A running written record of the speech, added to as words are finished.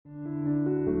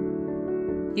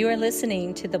You are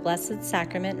listening to the Blessed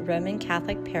Sacrament Roman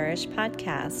Catholic Parish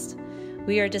podcast.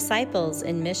 We are disciples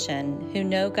in mission who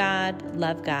know God,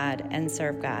 love God, and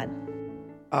serve God.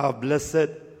 Our blessed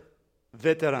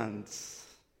veterans,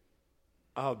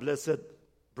 our blessed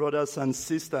brothers and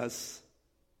sisters,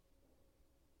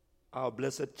 our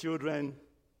blessed children,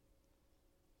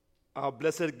 our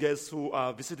blessed guests who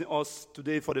are visiting us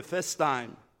today for the first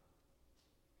time,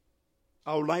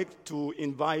 I would like to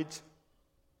invite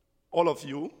all of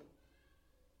you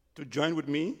to join with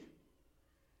me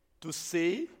to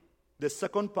say the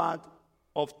second part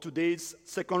of today's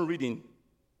second reading,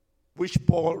 which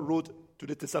Paul wrote to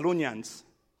the Thessalonians.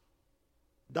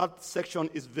 That section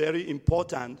is very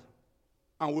important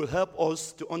and will help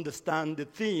us to understand the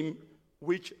theme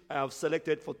which I have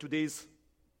selected for today's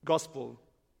gospel.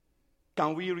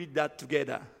 Can we read that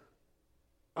together?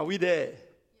 Are we there? Yeah.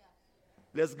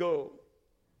 Let's go.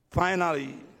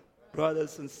 Finally,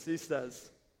 brothers and sisters,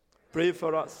 pray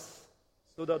for us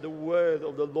so that the word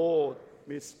of the Lord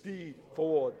may speed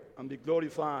forward and be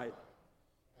glorified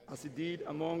as it did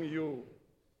among you,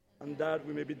 and that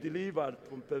we may be delivered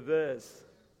from perverse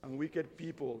and wicked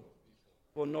people,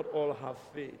 for not all have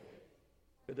faith.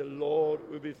 But the Lord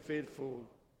will be faithful.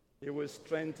 He will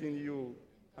strengthen you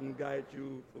and guide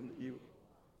you from evil.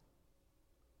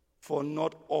 For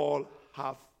not all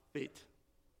have faith.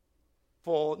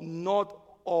 For not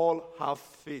all have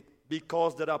faith,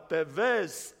 because there are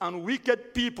perverse and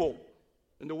wicked people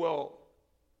in the world.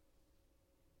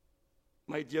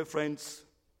 My dear friends,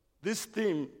 this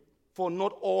theme, for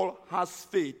not all has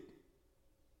faith,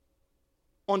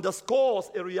 underscores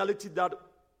a reality that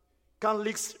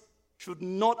Catholics should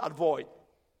not avoid.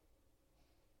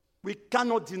 We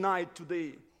cannot deny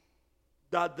today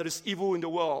that there is evil in the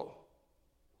world.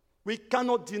 We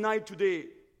cannot deny today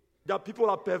that people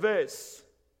are perverse,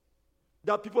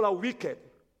 that people are wicked.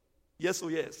 Yes, oh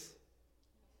yes.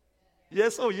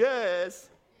 Yes, oh yes.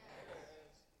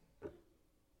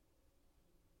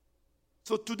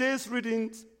 So today's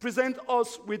readings present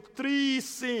us with three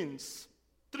sins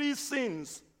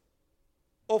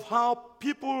of how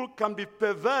people can be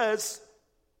perverse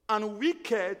and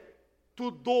wicked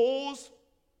to those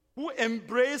who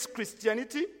embrace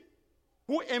Christianity,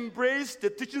 who embrace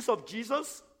the teachings of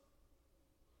Jesus,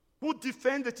 who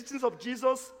defend the teachings of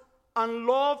Jesus and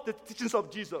love the teachings of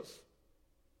Jesus.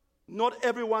 Not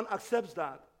everyone accepts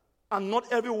that, and not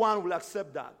everyone will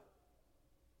accept that.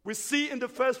 We see in the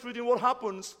first reading what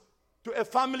happens to a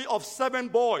family of 7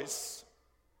 boys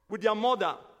with their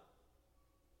mother.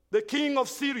 The king of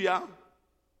Syria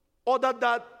ordered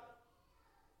that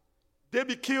they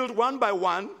be killed one by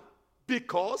one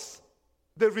because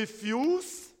they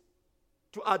refuse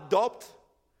to adopt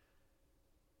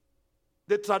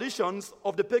the traditions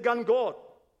of the pagan god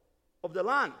of the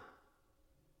land.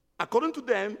 According to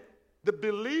them, they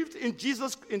believed in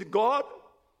Jesus, in God,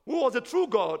 who was the true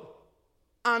God,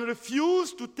 and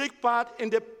refused to take part in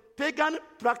the pagan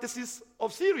practices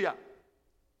of Syria.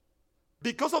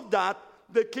 Because of that,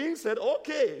 the king said,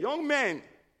 okay, young men,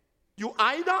 you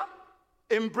either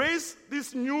embrace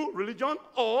this new religion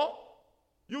or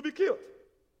you'll be killed.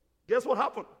 Guess what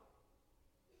happened?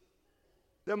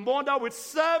 The mother with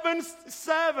seven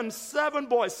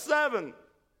boys.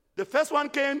 The first one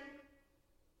came,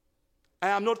 I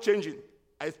am not changing.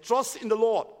 I trust in the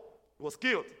Lord. He was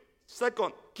killed.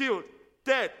 Second, killed.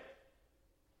 Third,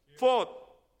 fourth,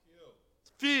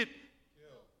 fifth,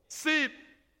 sixth,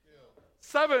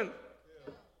 7.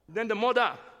 Then the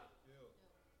mother.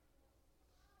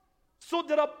 So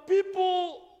there are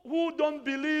people who don't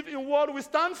believe in what we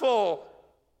stand for.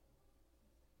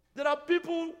 There are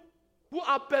people who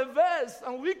are perverse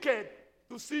and wicked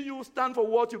to see you stand for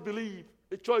what you believe,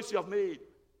 the choice you have made.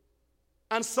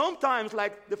 And sometimes,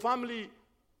 like the family,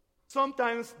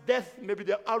 sometimes death may be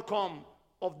the outcome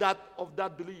of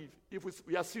that belief, if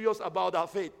we are serious about our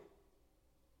faith.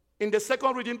 In the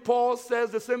second reading, Paul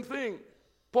says the same thing.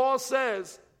 Paul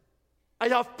says, I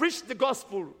have preached the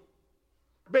gospel,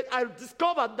 but I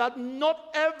discovered that not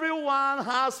everyone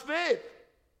has faith.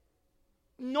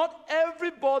 Not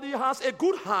everybody has a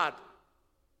good heart.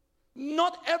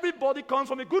 Not everybody comes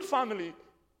from a good family.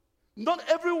 Not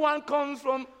everyone comes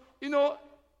from,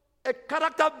 a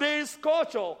character-based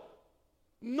culture.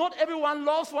 Not everyone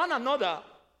loves one another.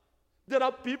 There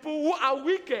are people who are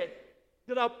wicked.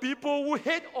 There are people who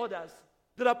hate others.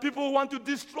 There are people who want to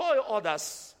destroy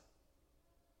others.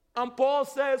 And Paul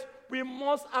says we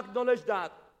must acknowledge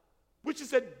that, which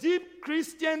is a deep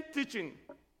Christian teaching.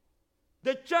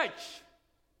 The church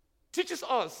teaches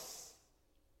us,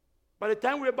 by the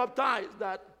time we are baptized,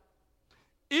 that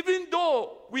Even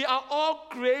though we are all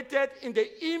created in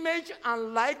the image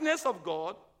and likeness of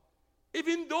God,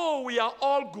 even though we are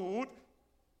all good,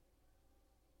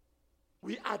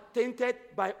 we are tainted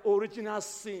by original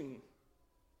sin.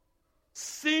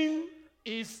 Sin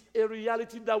is a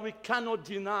reality that we cannot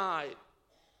deny.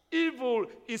 Evil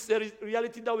is a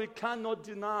reality that we cannot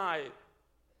deny.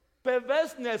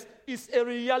 Perverseness is a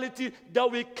reality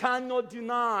that we cannot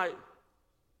deny.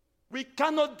 We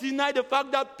cannot deny the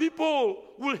fact that people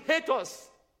will hate us.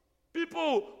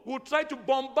 People will try to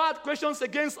bombard questions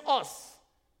against us.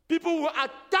 People will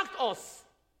attack us.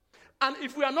 And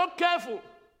if we are not careful,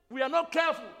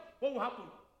 what will happen?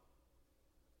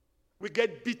 We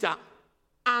get bitter,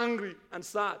 angry, and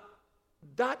sad.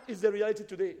 That is the reality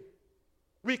today.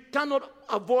 We cannot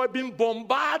avoid being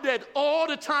bombarded all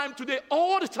the time today,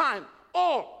 all the time,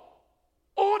 all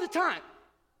the time,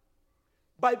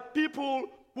 by people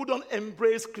who don't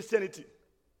embrace Christianity.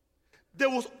 They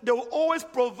will always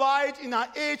provide, in our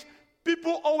age,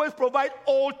 people always provide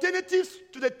alternatives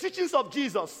to the teachings of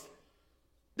Jesus.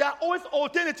 There are always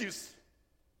alternatives.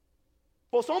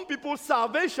 For some people,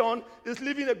 salvation is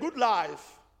living a good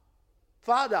life.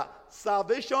 Father,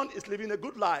 salvation is living a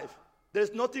good life.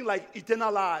 There's nothing like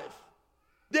eternal life.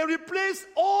 They replace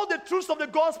all the truths of the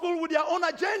gospel with their own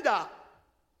agenda.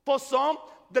 For some,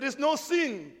 there is no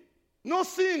sin. No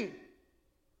sin.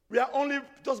 We are only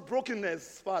just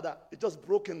brokenness, Father. It's just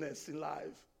brokenness in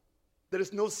life. There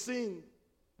is no sin.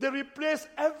 They replace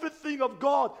everything of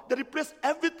God. They replace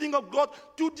everything of God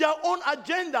to their own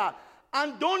agenda.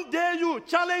 And don't dare you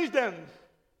challenge them.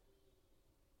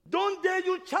 Don't dare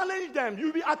you challenge them.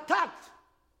 You'll be attacked.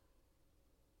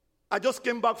 I just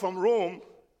came back from Rome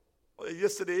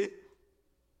yesterday.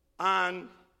 And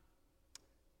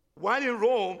while in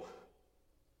Rome,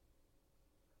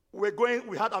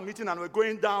 we had a meeting and we're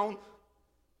going down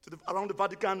to around the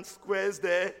Vatican squares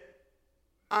there.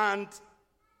 And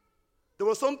there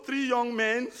were some 3 young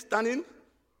men standing.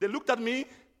 They looked at me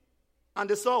and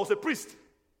they saw I was a priest.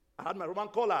 I had my Roman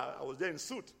collar. I was there in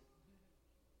suit.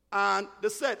 And they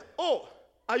said, "Oh,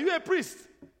 are you a priest?"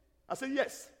 I said,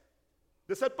 "Yes."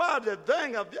 They said, "Padre,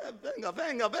 venga,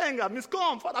 Miss,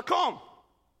 come, Father, come."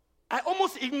 I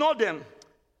almost ignored them.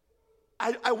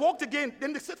 I walked again.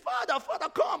 Then they said, Father,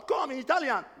 come, in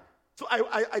Italian. So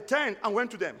I turned and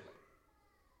went to them.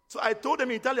 So I told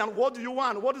them in Italian, "What do you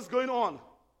want? What is going on?"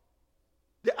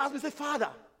 They asked me, said,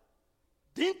 "Father,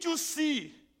 didn't you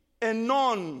see a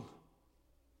nun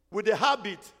with a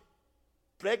habit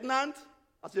pregnant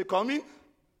as you're coming?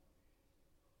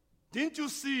 Didn't you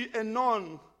see a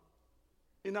nun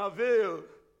in a veil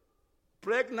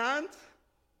pregnant?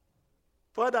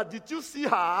 Father, did you see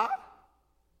her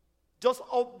just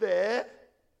up there?"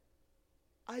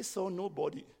 I saw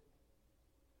nobody.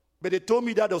 But they told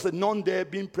me that there was a nun there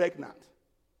being pregnant.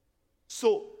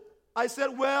 So I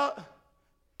said, "Well,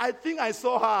 I think I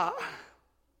saw her."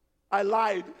 I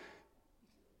lied.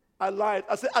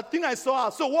 I said, "I think I saw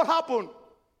her. So what happened?"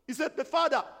 He said, "But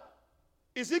Father,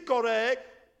 is it correct?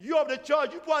 You of the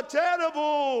church, you are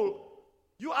terrible.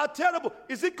 You are terrible.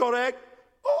 Is it correct?"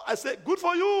 Oh, I said, "Good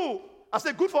for you." I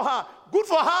said, "Good for her. Good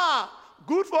for her.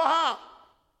 Good for her."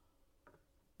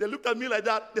 They looked at me like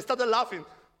that. They started laughing.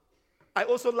 I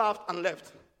also laughed and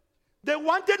left. They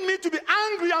wanted me to be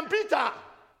angry and bitter.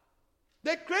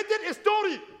 They created a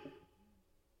story.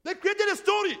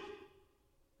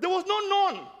 There was no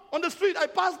nun on the street. I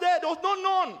passed there. There was no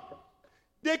nun.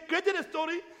 They created a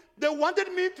story. They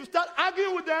wanted me to start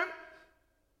arguing with them.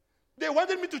 They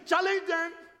wanted me to challenge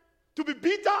them, to be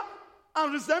bitter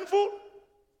and resentful,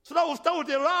 so that we'll start with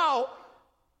a row.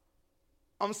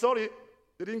 I'm sorry,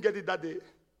 they didn't get it that day.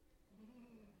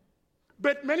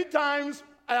 But many times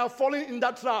I have fallen in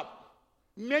that trap.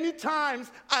 Many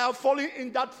times I have fallen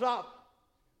in that trap.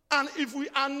 And if we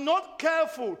are not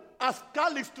careful as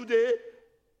Catholics today,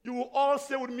 you will all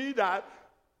say with me that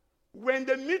when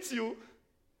they meet you,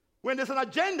 when there's an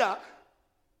agenda,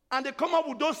 and they come up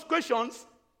with those questions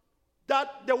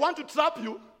that they want to trap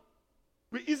you,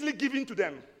 we easily give in to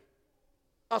them.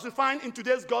 As we find in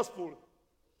today's gospel.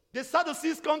 The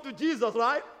Sadducees come to Jesus,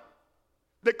 right?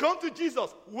 They come to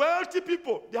Jesus. Wealthy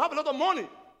people. They have a lot of money.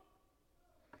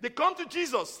 They come to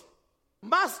Jesus.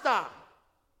 "Master,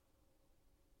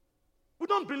 we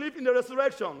don't believe in the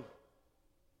resurrection.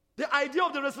 The idea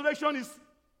of the resurrection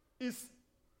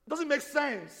doesn't make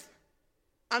sense."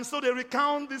 And so they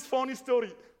recount this funny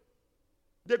story.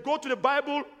 They go to the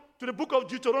Bible, to the book of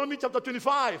Deuteronomy chapter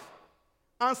 25,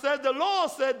 and says the Lord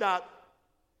said that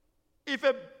if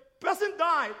a person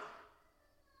died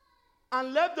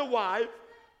and left the wife,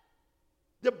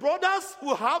 the brothers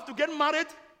will have to get married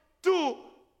to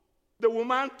the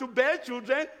woman to bear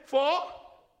children for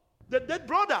the dead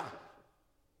brother.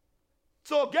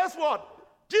 So guess what?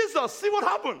 Jesus, see what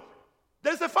happened.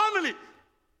 There's a family.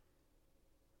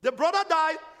 The brother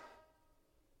died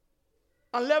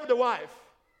and left the wife.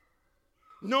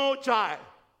 No child.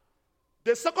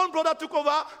 The second brother took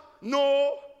over.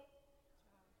 No.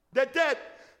 The third.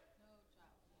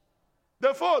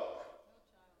 The fourth.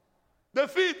 The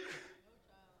fifth.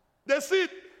 The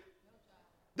sixth.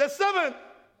 The seventh.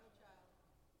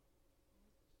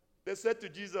 They said to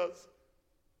Jesus,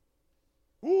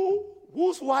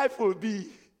 whose wife will be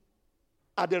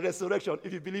at the resurrection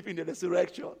if you believe in the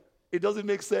resurrection? It doesn't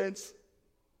make sense.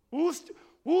 Whose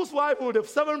wife will the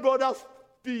 7 brothers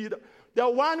be? There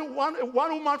are one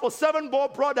woman for 7 more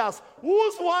brothers.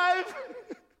 Whose wife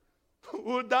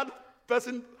would that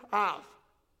person have?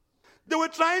 They were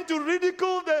trying to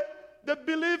ridicule the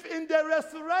belief in the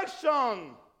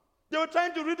resurrection. They were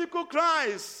trying to ridicule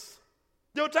Christ.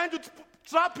 They were trying to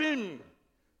trap him.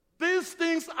 These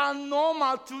things are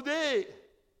normal today.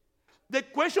 The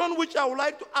question which I would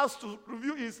like to ask to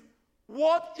review is,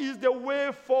 what is the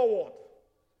way forward?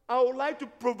 I would like to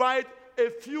provide a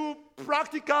few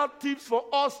practical tips for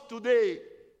us today.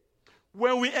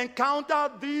 When we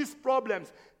encounter these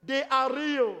problems, they are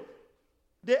real.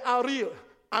 They are real.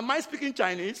 Am I speaking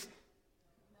Chinese?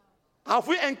 Have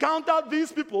we encountered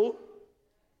these people?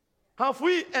 Have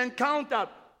we encountered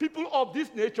people of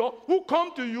this nature who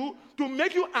come to you to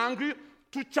make you angry,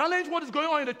 to challenge what is going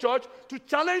on in the church, to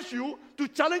challenge you, to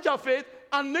challenge your faith,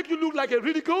 and make you look like a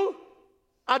ridicule?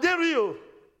 Are they real?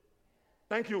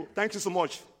 Thank you. Thank you so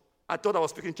much. I thought I was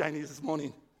speaking Chinese this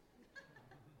morning.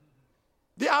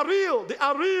 They are real. They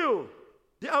are real.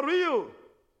 They are real.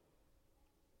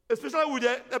 Especially with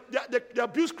the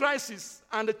abuse crisis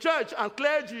and the church and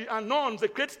clergy and nuns. They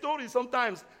create stories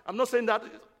sometimes. I'm not saying that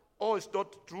all is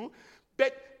not true.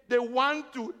 But they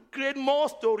want to create more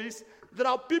stories. There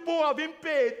are people who have been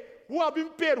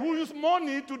paid, who use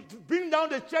money to bring down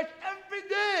the church every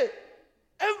day.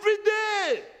 Every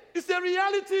day. It's a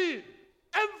reality.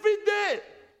 Every day.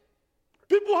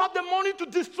 People have the money to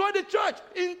destroy the church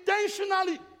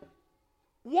intentionally.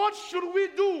 What should we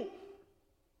do?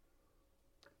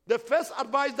 The first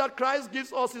advice that Christ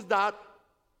gives us is that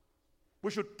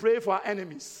we should pray for our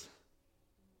enemies.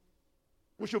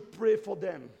 We should pray for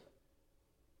them.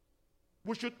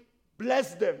 We should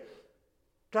bless them.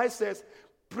 Christ says,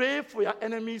 pray for your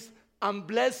enemies and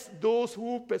bless those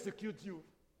who persecute you.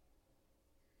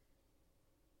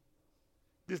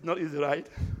 This is not easy, right?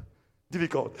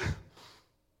 Difficult.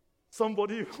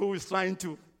 Somebody who is trying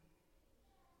to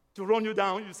run you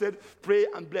down, you said, pray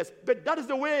and bless. But that is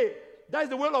the way. That is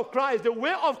the way of Christ. The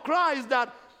way of Christ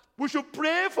that we should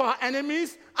pray for our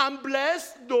enemies and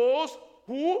bless those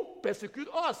who persecute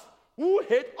us, who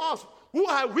hate us, who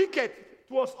are wicked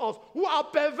towards us, who are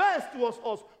perverse towards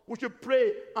us. We should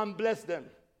pray and bless them.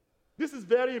 This is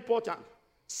very important.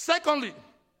 Secondly,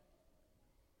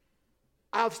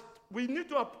 we need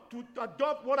to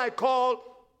adopt what I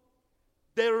call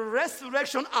the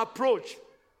resurrection approach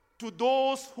to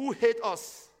those who hate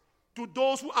us, to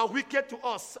those who are wicked to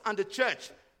us and the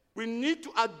church. We need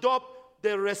to adopt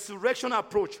the resurrection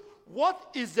approach.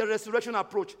 What is the resurrection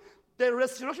approach? The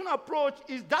resurrection approach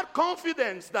is that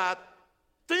confidence that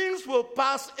things will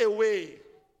pass away.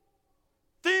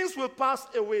 Things will pass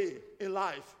away in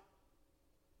life.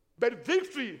 But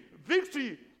victory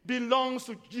belongs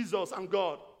to Jesus and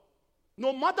God.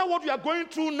 No matter what we are going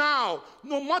through now,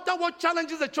 no matter what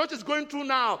challenges the church is going through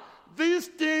now, these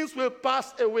things will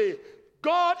pass away.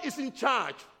 God is in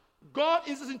charge. God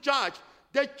is in charge.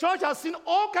 The church has seen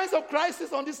all kinds of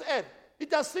crises on this earth.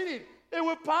 It has seen it. It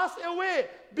will pass away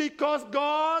because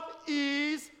God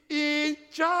is in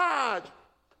charge.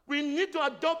 We need to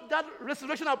adopt that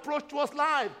resurrection approach towards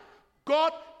life.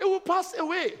 God, it will pass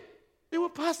away. It will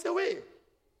pass away.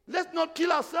 Let's not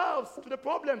kill ourselves to the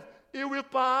problems. It will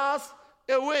pass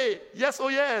away. Yes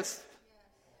or yes?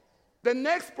 The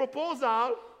next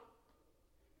proposal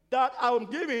that I'm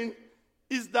giving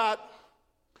is that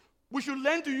we should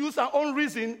learn to use our own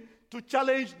reason to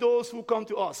challenge those who come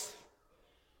to us.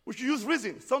 We should use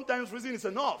reason. Sometimes reason is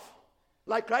enough,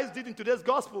 like Christ did in today's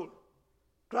gospel.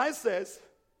 Christ says,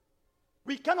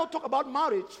 we cannot talk about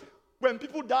marriage when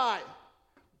people die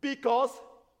because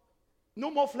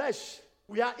no more flesh.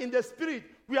 We are in the spirit.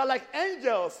 We are like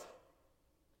angels.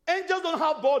 Angels don't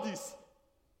have bodies.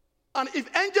 And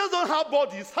if angels don't have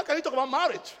bodies, how can you talk about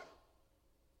marriage?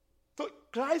 So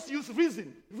Christ used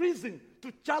reason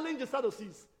to challenge the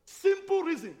Sadducees. Simple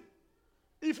reason.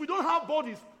 If we don't have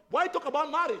bodies, why talk about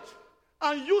marriage?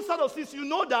 And you Sadducees, you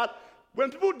know that When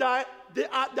people die,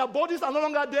 their bodies are no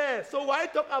longer there. So why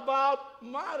talk about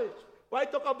marriage? Why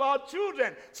talk about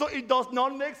children? So it does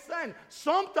not make sense.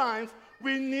 Sometimes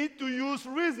we need to use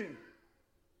reason.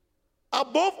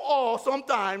 Above all,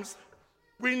 sometimes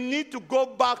we need to go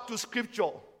back to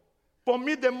Scripture. For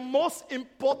me, the most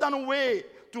important way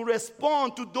to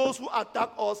respond to those who attack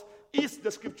us is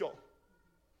the Scripture.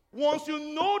 Once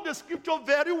you know the Scripture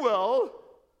very well,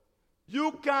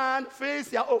 you can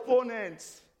face your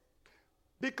opponents.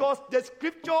 Because the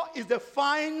Scripture is the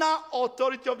final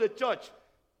authority of the church.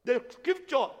 The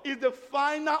Scripture is the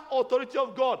final authority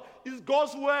of God. It's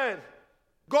God's word.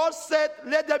 God said,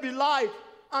 let there be light,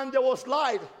 and there was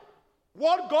light.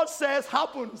 What God says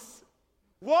happens.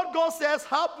 What God says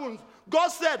happens. God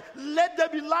said, let there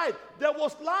be light. There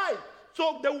was light.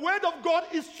 So the word of God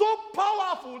is so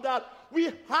powerful that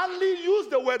we hardly use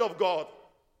the word of God.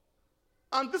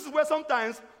 And this is where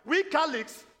sometimes we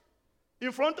Catholics,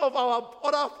 in front of our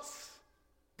other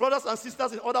brothers and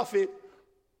sisters in other faith,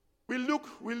 we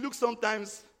look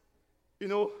sometimes,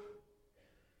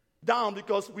 down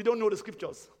because we don't know the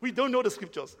Scriptures. We don't know the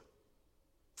Scriptures.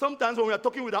 Sometimes when we are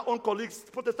talking with our own colleagues,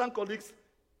 Protestant colleagues,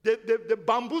 they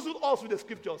bamboozle us with the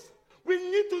Scriptures. We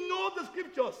need to know the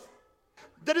Scriptures.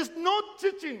 There is no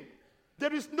teaching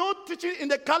in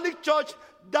the Catholic Church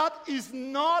that is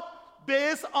not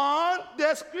based on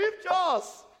the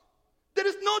Scriptures. There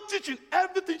is no teaching.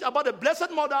 Everything about the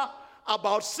Blessed Mother,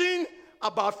 about sin,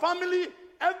 about family,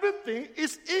 everything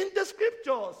is in the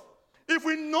Scriptures. If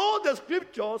we know the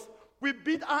Scriptures, we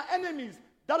beat our enemies.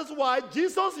 That is why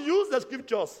Jesus used the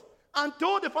Scriptures and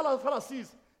told the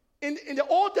Pharisees, in the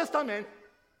Old Testament,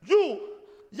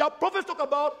 your prophets talk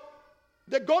about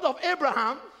the God of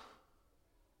Abraham,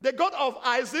 the God of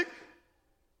Isaac,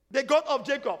 the God of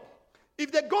Jacob.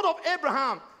 If the God of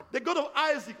Abraham, the God of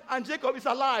Isaac and Jacob is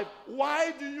alive,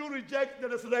 why do you reject the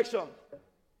resurrection?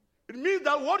 It means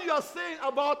that what you are saying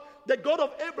about the God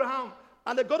of Abraham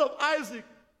and the God of Isaac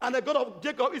and the God of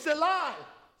Jacob is a lie.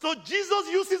 So Jesus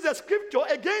uses the Scripture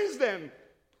against them.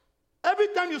 Every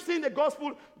time you see in the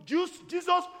gospel, Jesus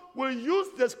will use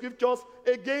the Scriptures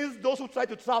against those who try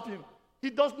to trap him. He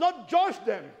does not judge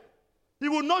them. He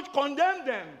will not condemn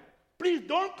them. Please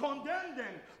don't condemn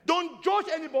them. Don't judge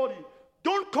anybody.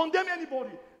 Don't condemn anybody.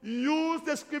 Use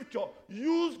the Scripture.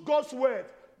 Use God's word.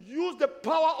 Use the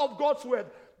power of God's word.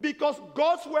 Because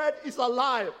God's word is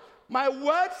alive. My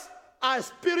words are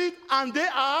spirit and they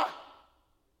are.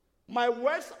 My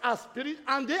words are spirit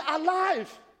and they are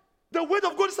alive. The word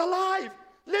of God is alive.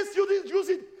 Let's use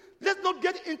it. Let's not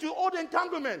get into all the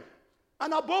entanglement.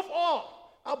 And above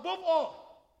all,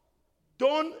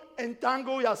 don't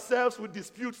entangle yourselves with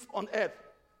disputes on earth.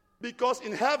 Because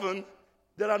in heaven,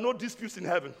 there are no disputes in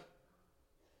heaven.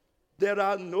 There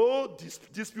are no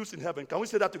disputes in heaven. Can we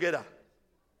say that together?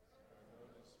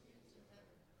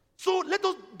 So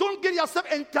don't get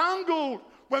yourself entangled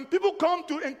when people come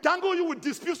to entangle you with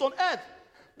disputes on earth.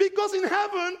 Because in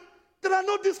heaven, there are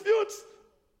no disputes.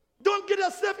 Don't get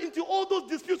yourself into all those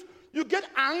disputes. You get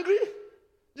angry,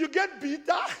 you get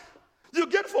bitter, you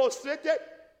get frustrated,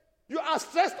 you are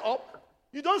stressed up,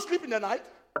 you don't sleep in the night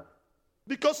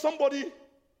because somebody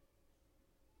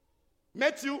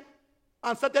met you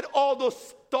and started all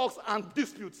those talks and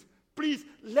disputes. Please,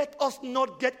 let us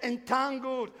not get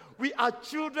entangled. We are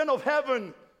children of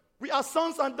heaven. We are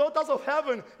sons and daughters of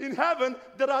heaven. In heaven,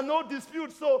 there are no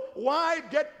disputes. So why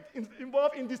get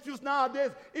involved in disputes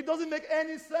nowadays? It doesn't make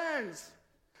any sense.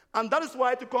 And that is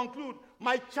why, to conclude,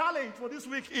 my challenge for this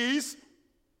week is,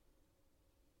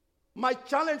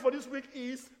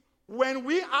 when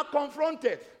we are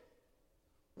confronted,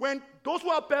 when those who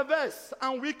are perverse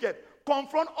and wicked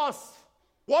confront us,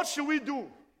 what should we do?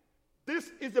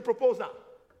 This is the proposal.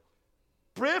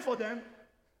 Pray for them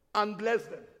and bless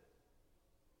them.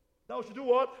 Now we should do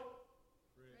what?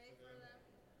 Pray for them,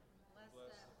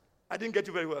 bless them. I didn't get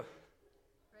you very well.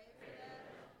 Pray for them,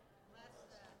 bless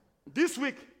them. This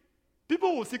week,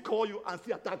 people will still call you and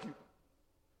still attack you.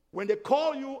 When they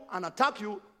call you and attack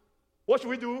you, what should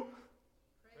we do?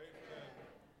 Pray for them,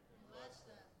 bless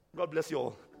them. God bless you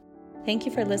all. Thank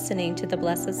you for listening to the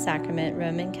Blessed Sacrament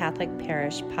Roman Catholic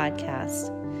Parish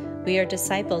podcast. We are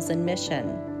disciples in mission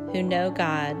who know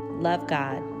God, love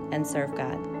God, and serve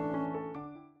God.